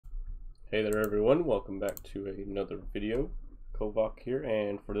Hey there everyone, welcome back to another video. Kovac here,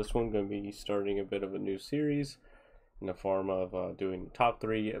 and for this one I'm going to be starting a bit of a new series in the form of doing top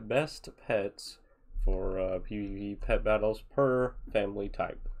 3 best pets for PvP pet battles per family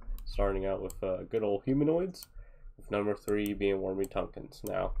type. Starting out with good old humanoids, with number 3 being Wyrmy Tunkins.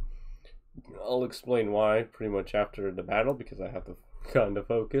 Now, I'll explain why pretty much after the battle because I have to kind of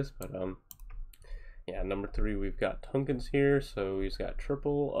focus, but yeah, number 3 we've got Tunkins here, so he's got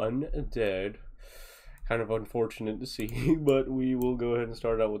triple undead. Kind of unfortunate to see, but we will go ahead and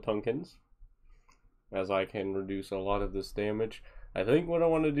start out with Tunkins, as I can reduce a lot of this damage. I think what I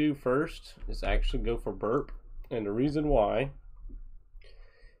want to do first is actually go for burp, and the reason why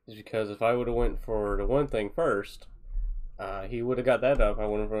is because if I would have went for the one thing first, he would have got that up. I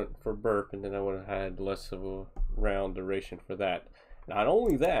would have went for burp, and then I would have had less of a round duration for that. Not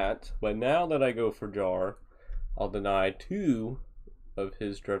only that, but now that I go for jar, I'll deny 2 of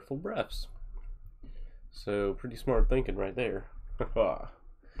his dreadful breaths. So pretty smart thinking right there.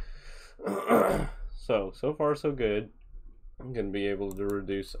 So far so good. I'm going to be able to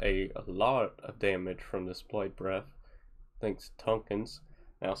reduce a lot of damage from this blight breath, thanks to Tunkins.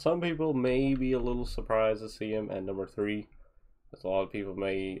 Now some people may be a little surprised to see him at number 3, as a lot of people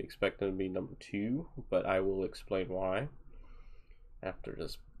may expect him to be number 2, but I will explain why after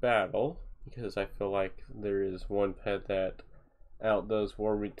this battle, because I feel like there is one pet that outdoes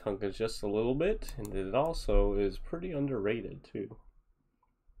Wyrmy Tunkins just a little bit, and it also is pretty underrated too.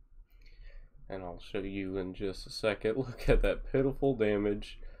 And I'll show you in just a second. Look at that pitiful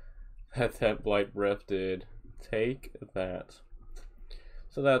damage that blight breath did. Take that.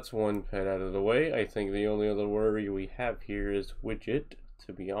 So that's one pet out of the way. I think the only other worry we have here is Widget,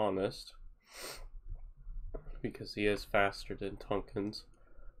 to be honest, because he is faster than Tunkins.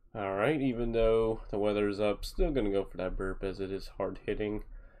 Alright, even though the weather's up, still gonna go for that burp as it is hard hitting.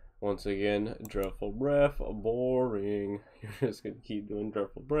 Once again, dreadful breath, boring. You're just gonna keep doing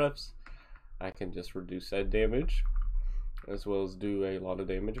dreadful breaths. I can just reduce that damage, as well as do a lot of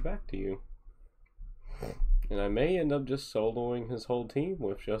damage back to you. And I may end up just soloing his whole team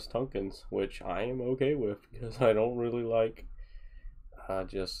with just Tunkins, which I am okay with, because I don't really like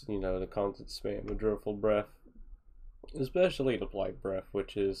just, you know, the constant spam of dreadful breath. Especially the blight breath,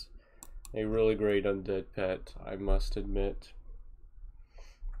 which is a really great undead pet, I must admit.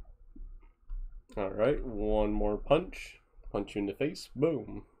 Alright, one more punch. Punch you in the face.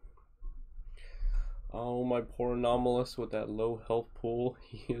 Boom. Oh, my poor Anomalous with that low health pool.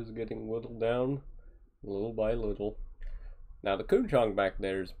 He is getting whittled down little by little. Now the Kunchong back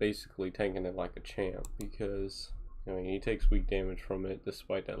there is basically tanking it like a champ, because I mean he takes weak damage from it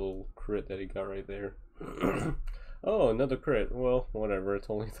despite that little crit that he got right there. Oh, another crit. Well, whatever, it's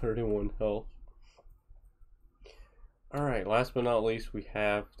only 31 health. Alright, last but not least, we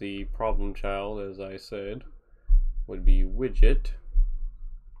have the problem child, as I said, would be Widget.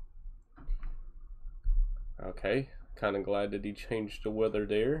 Okay, kind of glad that he changed the weather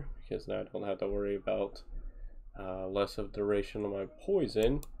there, because now I don't have to worry about less of duration on my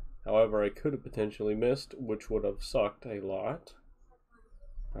poison. However, I could have potentially missed, which would have sucked a lot.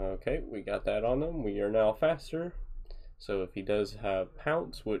 Okay, we got that on him. We are now faster. So if he does have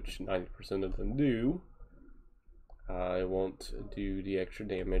pounce, which 90% of them do, it won't do the extra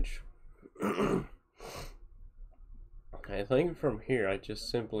damage. I think from here I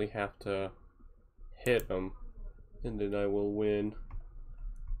just simply have to hit him, and then I will win.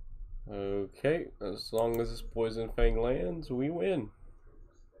 Okay, as long as this poison fang lands, we win.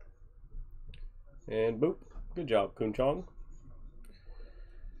 And boop, good job, Kunchong.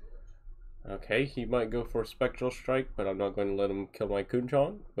 Okay, he might go for a Spectral Strike, but I'm not going to let him kill my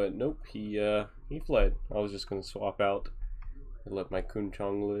Kunchong. But nope, he fled. I was just going to swap out and let my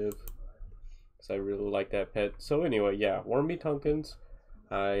Kunchong live, because I really like that pet. So anyway, yeah, Wyrmy Tunkins,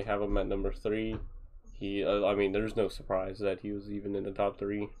 I have him at number 3. He, I mean, there's no surprise that he was even in the top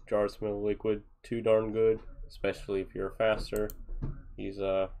 3. Jar Smell Liquid, too darn good, especially if you're faster. He's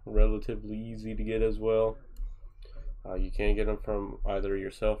relatively easy to get as well. You can get them from either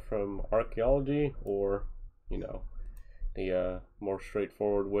yourself from archaeology, or, you know, the more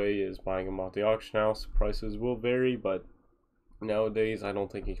straightforward way is buying them off the auction house. Prices will vary, but nowadays I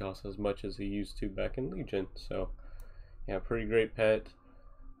don't think he costs as much as he used to back in Legion. So, yeah, pretty great pet.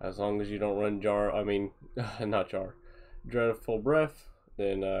 As long as you don't run jar, I mean, not jar, dreadful breath,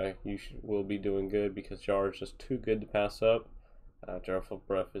 then you will be doing good, because jar is just too good to pass up. Dreadful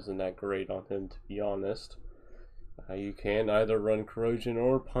breath isn't that great on him, to be honest. You can either run corrosion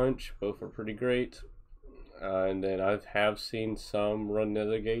or punch, both are pretty great. And then I have seen some run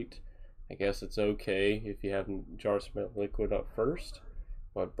Nethergate. I guess it's okay if you have jar smell liquid up first.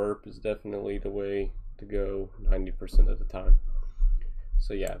 but burp is definitely the way to go 90% of the time.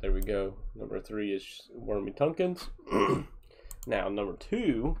 So yeah, there we go. Number 3 is Wyrmy Tunkins. Now number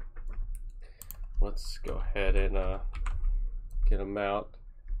 2, let's go ahead and get him out.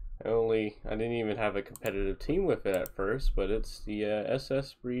 I didn't even have a competitive team with it at first, but it's the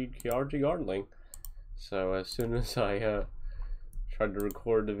SS breed Qiraji Guardling. So as soon as I tried to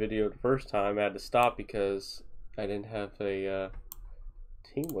record the video the first time, I had to stop because I didn't have a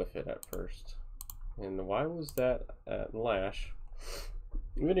team with it at first. And why was that at Lash?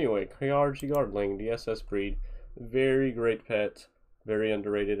 Anyway, Qiraji Guardling, the SS breed, very great pet, very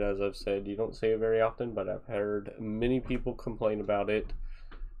underrated, as I've said. You don't see it very often, but I've heard many people complain about it.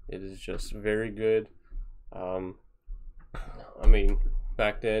 It is just very good. I mean,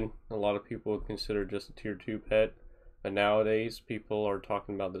 back then, a lot of people would consider just a tier 2 pet, but nowadays, people are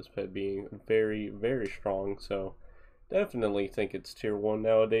talking about this pet being very, very strong, so definitely think it's tier 1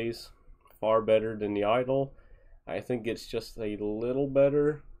 nowadays. Far better than the Idol. I think it's just a little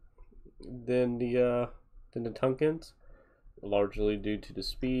better than the Tunkins, largely due to the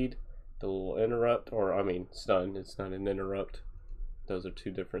speed, the little interrupt, or I mean stun. It's not an interrupt. Those are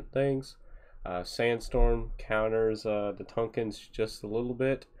two different things. Sandstorm counters the Tunkins just a little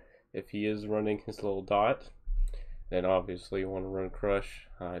bit. If he is running his little dot, then obviously you want to run Crush.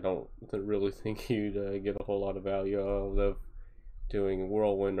 I don't really think you'd get a whole lot of value out of doing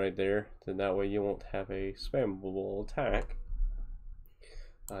Whirlwind right there. Then that way you won't have a spammable attack.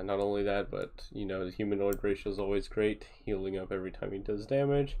 Not only that, but you know, the humanoid ratio is always great, healing up every time he does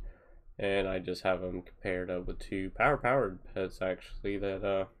damage. And I just have him compared up with 2 powered pets actually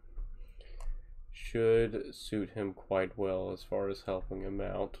that should suit him quite well as far as helping him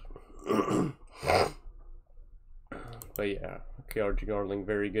out. But yeah, Qiraji Guardling,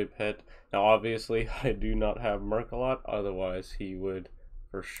 very good pet. Now obviously I do not have Merc a lot, otherwise he would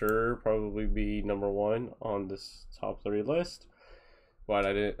for sure probably be number 1 on this top 3 list. But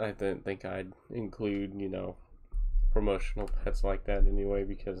I didn't think I'd include, you know, promotional pets like that anyway,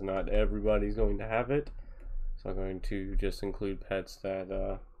 because not everybody's going to have it. So I'm going to just include pets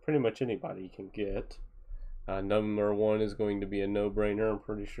that pretty much anybody can get. Number 1 is going to be a no-brainer. I'm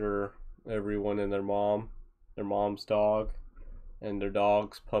pretty sure everyone and their mom's dog, and their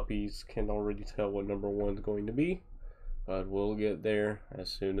dog's puppies can already tell what number 1 is going to be. But we'll get there as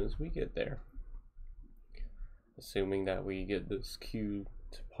soon as we get there. Assuming that we get this queue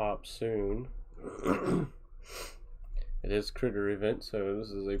to pop soon. It is Critter event, so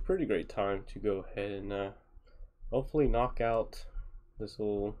this is a pretty great time to go ahead and hopefully knock out this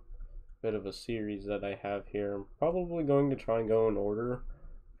little bit of a series that I have here. I'm probably going to try and go in order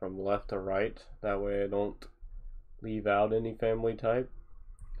from left to right. That way I don't leave out any family type.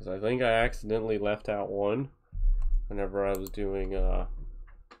 Because I think I accidentally left out one whenever I was doing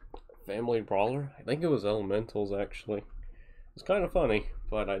Family Brawler. I think it was Elementals actually. It's kind of funny,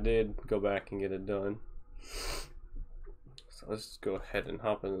 but I did go back and get it done. So let's just go ahead and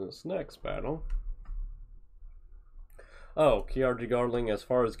hop into this next battle. Oh, Qiraji Guardling, as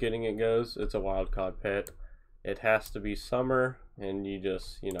far as getting it goes, it's a wild card pet. It has to be summer, and you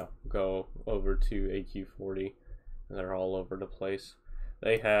just, you know, go over to AQ40, and they're all over the place.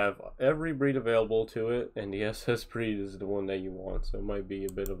 They have every breed available to it, and the SS breed is the one that you want, so it might be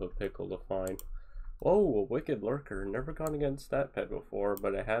a bit of a pickle to find. Whoa, a Wicked Lurker. Never gone against that pet before,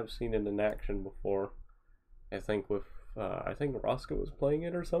 but I have seen it in action before. I think with, I think Roscoe was playing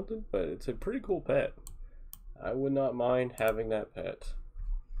it or something, but it's a pretty cool pet. I would not mind having that pet.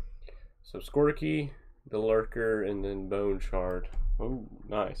 So Squirky, the Lurker, and then Bone Shard. Oh,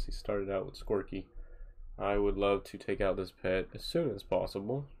 nice. He started out with Squirky. I would love to take out this pet as soon as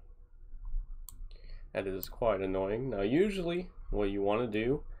possible. That is quite annoying. Now usually what you want to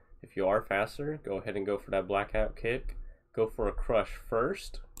do, if you are faster, go ahead and go for that blackout kick. Go for a crush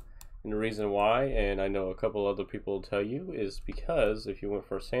first. And the reason why, and I know a couple other people will tell you, is because if you went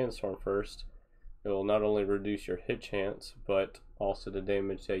for a sandstorm first, it will not only reduce your hit chance, but also the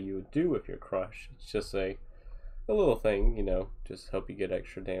damage that you would do with your crush. It's just a little thing, you know, just help you get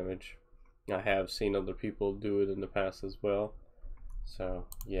extra damage. I have seen other people do it in the past as well. So,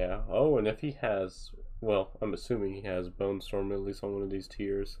 yeah. Oh, and if he has, well, I'm assuming he has Bone Storm at least on one of these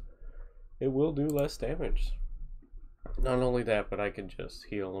tiers, it will do less damage. Not only that, but I could just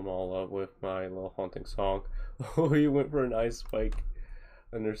heal them all up with my little haunting song. Oh, he went for an ice spike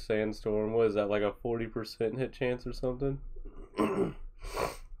under Sandstorm. What is that, like a 40% hit chance or something?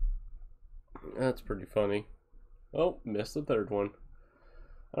 That's pretty funny. Oh, missed the third one.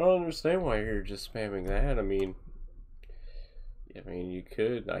 I don't understand why you're just spamming that. I mean, you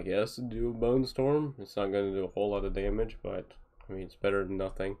could, I guess, do a Bone Storm. It's not going to do a whole lot of damage, but I mean, it's better than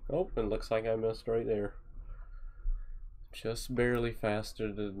nothing. Oh, it looks like I missed right there. Just barely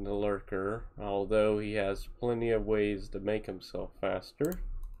faster than the lurker, although he has plenty of ways to make himself faster.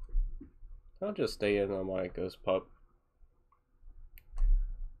 I'll just stay in on my ghost pup.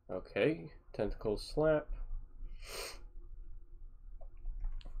 Okay, tentacle slap.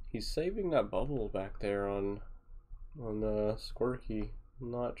 He's saving that bubble back there on Squirky.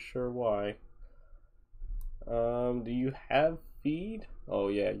 Not sure why. Do you have feed? Oh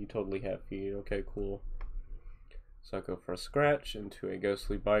yeah, you totally have feed. Okay, cool. So I go for a scratch into a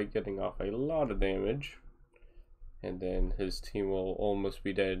ghostly bite, getting off a lot of damage. And then his team will almost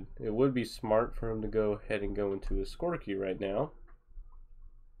be dead. It would be smart for him to go ahead and go into his Squirky right now.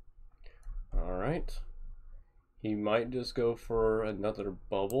 Alright. He might just go for another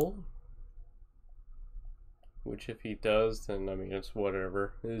bubble. Which if he does, then I mean, it's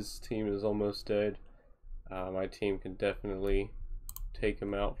whatever. His team is almost dead. My team can definitely take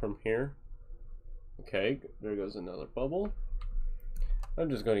him out from here. Okay, there goes another bubble. I'm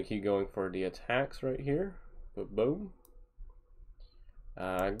just going to keep going for the attacks right here. But boom.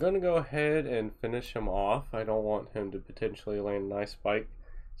 I'm going to go ahead and finish him off. I don't want him to potentially land a nice spike.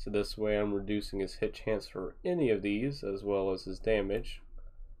 So this way I'm reducing his hit chance for any of these as well as his damage.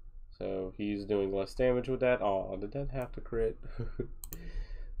 So he's doing less damage with that. Oh, did that have to crit?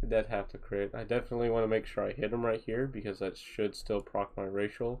 Did that have to crit? I definitely want to make sure I hit him right here because that should still proc my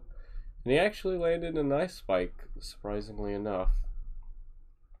racial. And he actually landed a nice spike, surprisingly enough.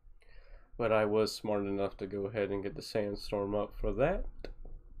 But I was smart enough to go ahead and get the sandstorm up for that.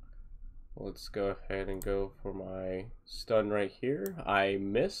 Let's go ahead and go for my stun right here. I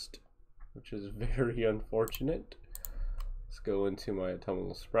missed, which is very unfortunate. Let's go into my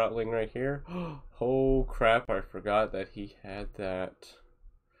autumnal sproutling right here. Oh crap, I forgot that he had that.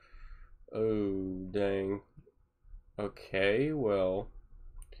 Oh dang. Okay, well,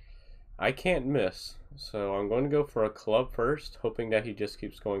 I can't miss, so I'm going to go for a club first, hoping that he just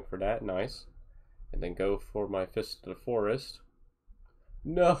keeps going for that. Nice. And then go for my Fist of the Forest.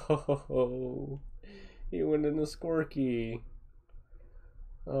 No! He went in the Squirky.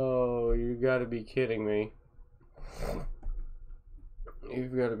 Oh, you gotta be kidding me.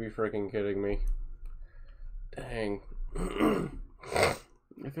 You've gotta be freaking kidding me. Dang.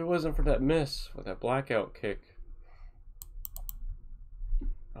 If it wasn't for that miss with that blackout kick.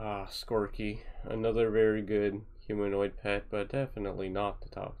 Ah, Squirky. Another very good humanoid pet, but definitely not the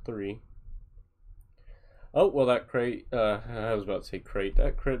top 3. Oh, well that crate, I was about to say crate.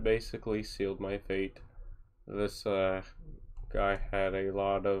 That crit basically sealed my fate. This guy had a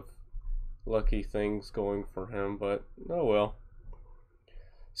lot of lucky things going for him, but oh well.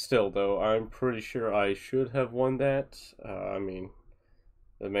 Still though, I'm pretty sure I should have won that. I mean,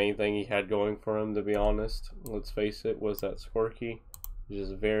 the main thing he had going for him, to be honest, let's face it, was that Squirky.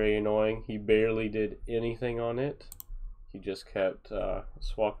 Just very annoying. He barely did anything on it. He just kept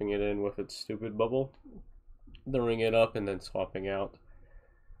swapping it in with its stupid bubble, throwing it up and then swapping out.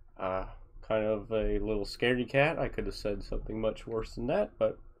 Kind of a little scaredy cat. I could have said something much worse than that,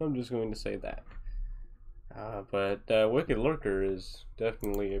 but I'm just going to say that. But Wicked Lurker is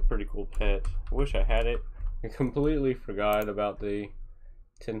definitely a pretty cool pet. I wish I had it. I completely forgot about the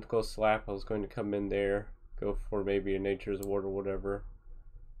tentacle slap. I was going to come in there, go for maybe a Nature's Ward or whatever.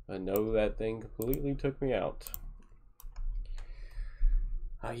 But no, that thing completely took me out.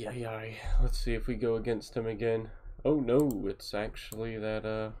 Ay, ay, ay. Let's see if we go against him again. Oh no, it's actually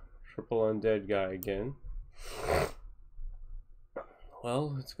that triple undead guy again.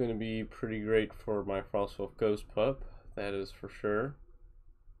 Well, it's going to be pretty great for my Frostwolf Ghost Pup, that is for sure.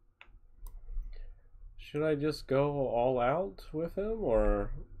 Should I just go all out with him,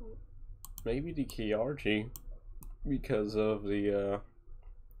 or maybe the Qiraji, because of the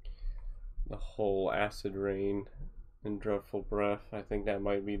whole acid rain and dreadful breath? I think that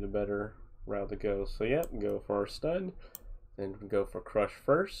might be the better route to go. So yep, go for our stun, then go for crush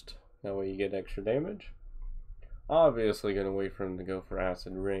first. That way you get extra damage. Obviously gonna wait for him to go for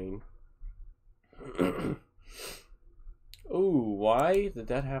acid rain. Ooh, why did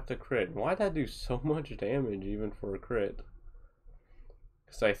that have to crit? Why'd that do so much damage even for a crit?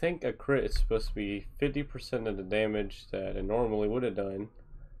 Because I think a crit is supposed to be 50% of the damage that it normally would have done,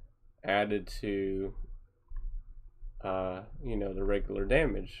 added to you know, the regular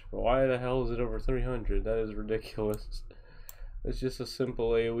damage. But why the hell is it over 300? That is ridiculous. It's just a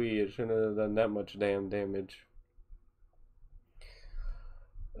simple AoE. It shouldn't have done that much damn damage.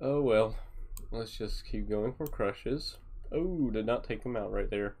 Oh well, let's just keep going for crushes. Oh, did not take him out right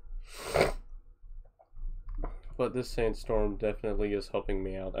there. But this sandstorm definitely is helping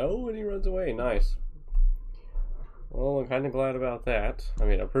me out. Oh, and he runs away. Nice. Well, I'm kind of glad about that. I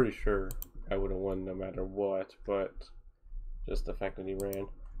mean, I'm pretty sure I would have won no matter what, but just the fact that he ran.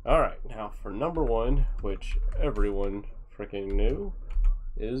 Alright, now for number one, which everyone freaking knew,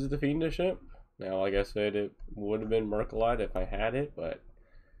 is the Fiendish Imp. Now, like I said, it would have been Mercolite if I had it, but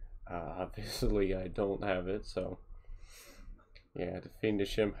obviously I don't have it, so yeah, the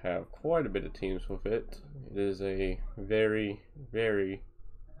Fiendish Imp have quite a bit of teams with it. It is a very, very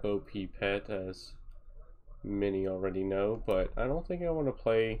OP pet, as many already know, but I don't think I want to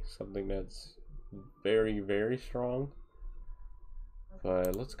play something that's very, very strong.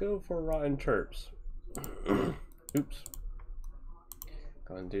 But let's go for Rotten Chirps. Oops.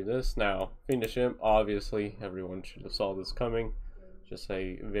 Gonna do this now. Fiendish Imp, obviously, everyone should have saw this coming. Just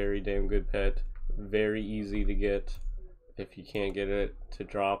a very damn good pet. Very easy to get if you can't get it to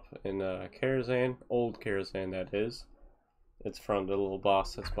drop in Karazhan. Old Karazhan, that is. It's from the little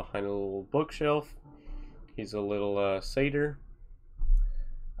boss that's behind a little bookshelf. He's a little satyr.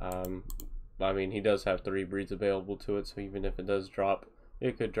 I mean, he does have 3 breeds available to it, so even if it does drop,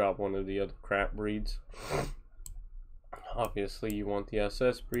 it could drop one of the other crap breeds. Obviously, you want the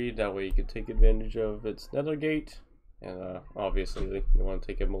SS breed, that way you can take advantage of its nether gate, and obviously, you want to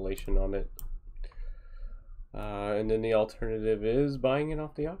take immolation on it. And then the alternative is buying it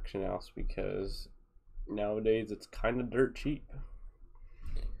off the auction house, because nowadays it's kind of dirt cheap.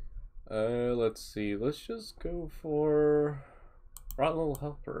 Let's see, let's just go for Rotten Little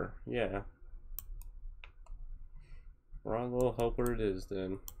Helper, yeah. Rotten Little Helper it is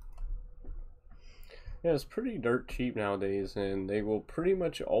then. Yeah, it's pretty dirt cheap nowadays, and they will pretty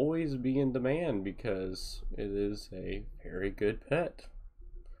much always be in demand because it is a very good pet.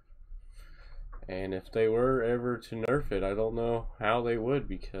 And if they were ever to nerf it, I don't know how they would,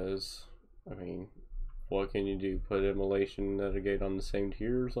 because, I mean, what can you do? Put immolation and nether gate on the same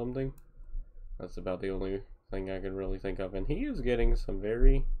tier or something? That's about the only thing I can really think of. And he is getting some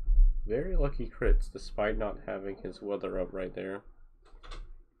very, very lucky crits despite not having his weather up right there.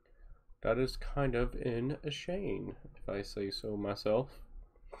 That is kind of a shame, if I say so myself.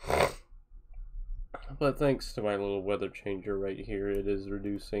 But thanks to my little weather changer right here, it is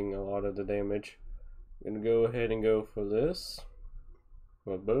reducing a lot of the damage. I'm going to go ahead and go for this.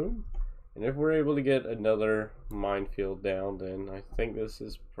 Boom. And if we're able to get another minefield down, then I think this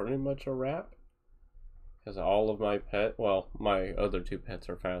is pretty much a wrap. Because all of my my other 2 pets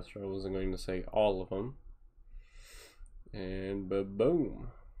are faster. I wasn't going to say all of them. And boom.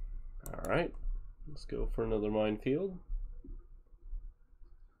 Alright, let's go for another minefield.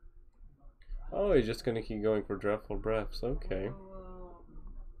 Oh, he's just gonna keep going for dreadful breaths. Okay.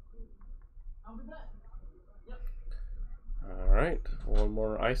 Alright, one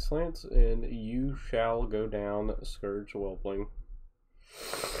more ice lance, and you shall go down, Scourge Whelpling.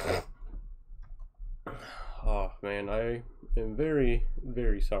 Oh man, I am very,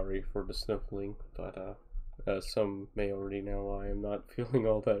 very sorry for the sniffling, but as some may already know, I am not feeling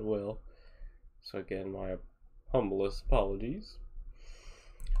all that well. So again, my humblest apologies.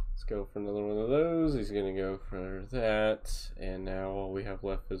 Let's go for another one of those. He's going to go for that. And now all we have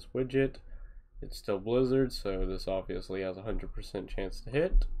left is Widget. It's still Blizzard, so this obviously has a 100% chance to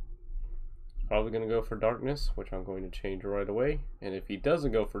hit. Probably going to go for Darkness, which I'm going to change right away. And if he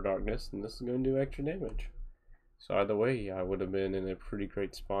doesn't go for Darkness, then this is going to do extra damage. So either way, I would have been in a pretty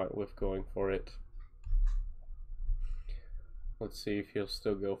great spot with going for it. Let's see if he'll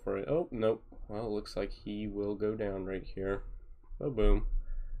still go for it. Oh, nope. Well, it looks like he will go down right here. Oh, boom.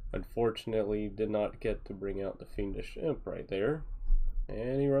 Unfortunately, did not get to bring out the Fiendish Imp right there.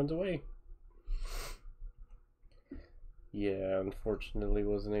 And he runs away. Yeah, unfortunately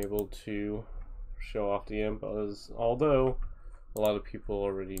wasn't able to show off the Imp, although a lot of people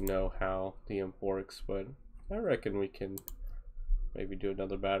already know how the Imp works, but I reckon we can maybe do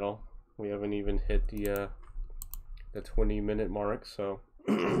another battle. We haven't even hit the 20-minute mark, so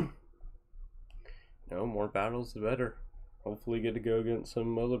no more battles the better. Hopefully get to go against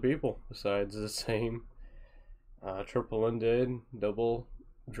some other people besides the same triple undead, double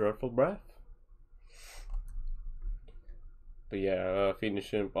dreadful breath. But yeah,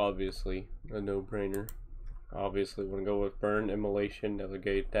 Fiendish Imp, obviously a no-brainer. Obviously want to go with Burn, Immolation, Nether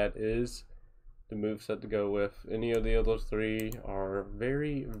Gate. That is the moveset to go with. Any of the other 3 are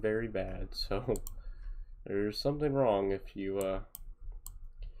very, very bad, so there's something wrong if you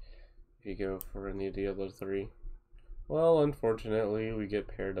go for any of the other 3. Well, unfortunately, we get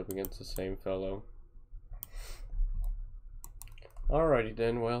paired up against the same fellow. Alrighty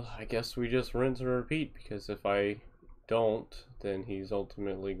then, well, I guess we just rinse and repeat, because if I don't, then he's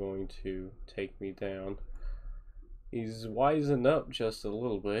ultimately going to take me down. He's wising up just a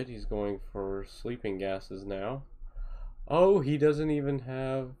little bit. He's going for sleeping gases now. Oh, he doesn't even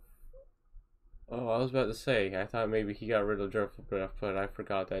have... Oh, I was about to say, I thought maybe he got rid of Dreadful Breath, but I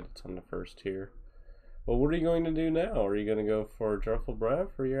forgot that it's on the first tier. Well, what are you going to do now? Are you going to go for Dreadful Breath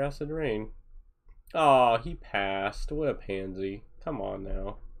or your Acid Rain? Oh, he passed. What a pansy. Come on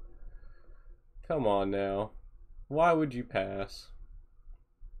now. Come on now. Why would you pass?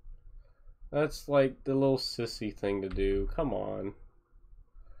 That's like the little sissy thing to do. Come on.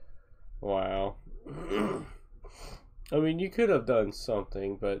 Wow. I mean, you could have done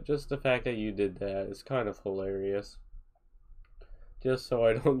something, but just the fact that you did that is kind of hilarious. Just so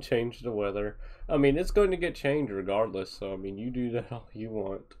I don't change the weather. I mean, it's going to get changed regardless, so I mean, you do that all you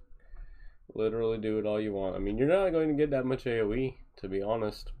want. Literally do it all you want. I mean, you're not going to get that much AoE, to be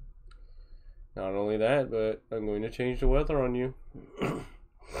honest. Not only that, but I'm going to change the weather on you.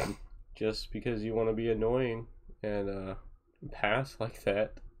 Just because you want to be annoying and pass like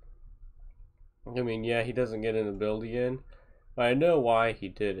that. I mean, yeah, he doesn't get an ability in, but I know why he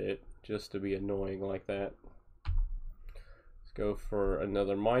did it, just to be annoying like that. Let's go for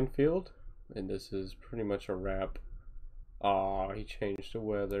another minefield, and this is pretty much a wrap. Aw, he changed the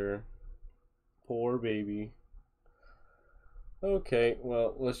weather. Poor baby. Okay,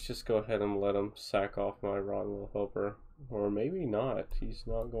 well, let's just go ahead and let him sack off my rotten little helper. Or maybe not. He's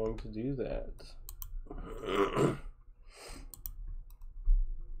not going to do that.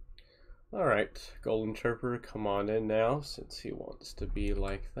 Alright, Golden Chirper, come on in now, since he wants to be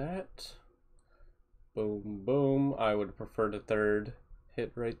like that. Boom, boom. I would prefer the third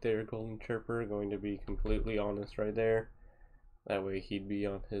hit right there, Golden Chirper. Going to be completely honest right there. That way he'd be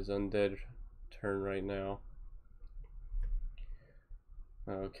on his undead turn right now.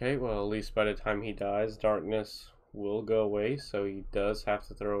 Okay, well, at least by the time he dies, darkness will go away, so he does have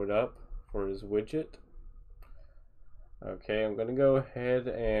to throw it up for his widget. Okay, I'm gonna go ahead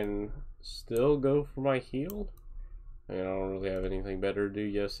and still go for my heal. I mean, I don't really have anything better to do.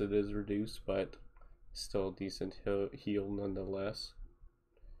 Yes, it is reduced, but still a decent heal nonetheless.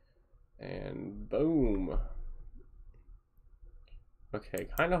 And boom. Okay,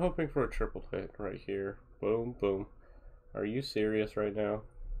 kind of hoping for a triple hit right here. Boom, boom. Are you serious right now?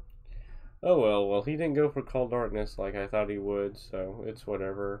 Oh well, he didn't go for Call Darkness like I thought he would, so it's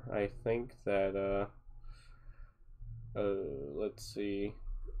whatever. I think that, let's see.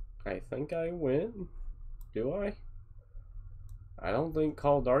 I think I win. Do I? I don't think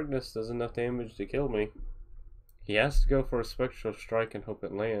Call Darkness does enough damage to kill me. He has to go for a Spectral Strike and hope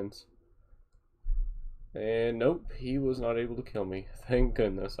it lands. And nope, he was not able to kill me. Thank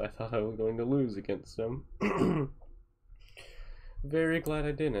goodness. I thought I was going to lose against him. Very glad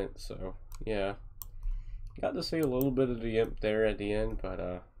I didn't, so yeah. Got to see a little bit of the imp there at the end,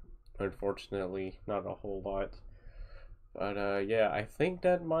 but unfortunately not a whole lot. But yeah, I think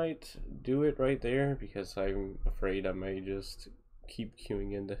that might do it right there, because I'm afraid I may just keep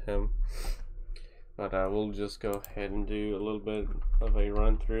queuing into him. But we'll just go ahead and do a little bit of a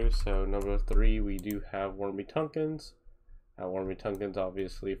run through. So number 3, we do have Wyrmy Tunkins. Wyrmy Tunkins,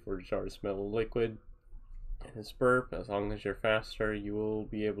 obviously, for Jar Smell Liquid. And his burp, as long as you're faster, you will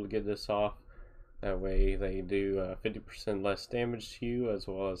be able to get this off. That way they do 50% less damage to you, as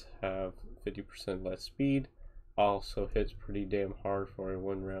well as have 50% less speed. Also hits pretty damn hard for a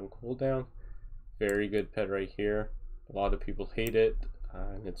 1-round cooldown. Very good pet right here. A lot of people hate it,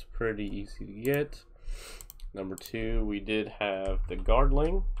 and it's pretty easy to get. Number 2, we did have the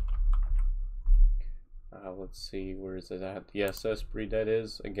Guardling. Let's see, where is it at? The SS breed that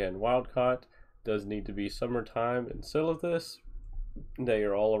is. Again, wild caught. Does need to be summertime in Silithus. They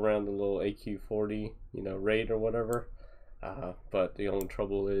are all around the little AQ40, raid or whatever. But the only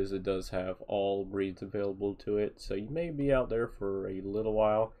trouble is it does have all breeds available to it, so you may be out there for a little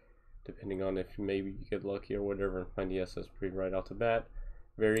while, depending on if maybe you get lucky or whatever and find the SS breed right off the bat.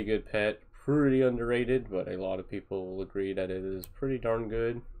 Very good pet, pretty underrated, but a lot of people will agree that it is pretty darn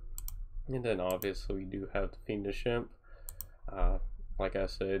good. And then obviously we do have the Fiendish Imp. Like I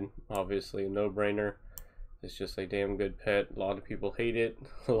said, obviously a no-brainer. It's just a damn good pet. A lot of people hate it.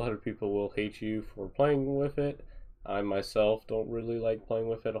 A lot of people will hate you for playing with it. I myself don't really like playing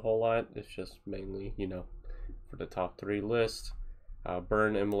with it a whole lot. It's just mainly, for the top 3 list.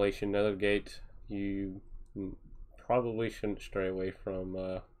 Burn, Immolation, Nethergate. You probably shouldn't stray away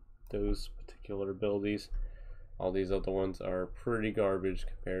from those particular abilities. All these other ones are pretty garbage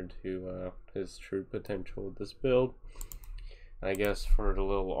compared to his true potential with this build. I guess for the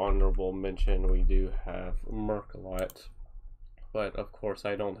little honorable mention, we do have Merkalot. But of course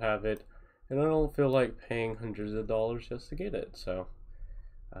I don't have it. And I don't feel like paying hundreds of dollars just to get it, so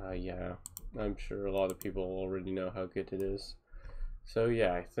yeah, I'm sure a lot of people already know how good it is. So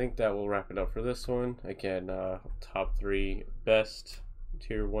yeah, I think that will wrap it up for this one. Again, top 3 best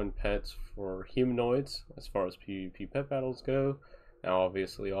tier 1 pets for humanoids as far as PvP pet battles go. Now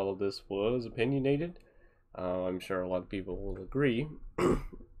obviously all of this was opinionated. I'm sure a lot of people will agree.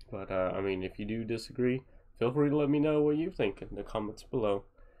 But I mean, if you do disagree, feel free to let me know what you think in the comments below.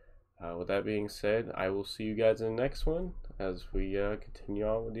 With that being said, I will see you guys in the next one as we continue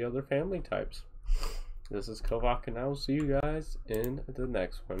on with the other family types. This is Kovak, and I will see you guys in the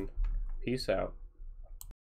next one. Peace out.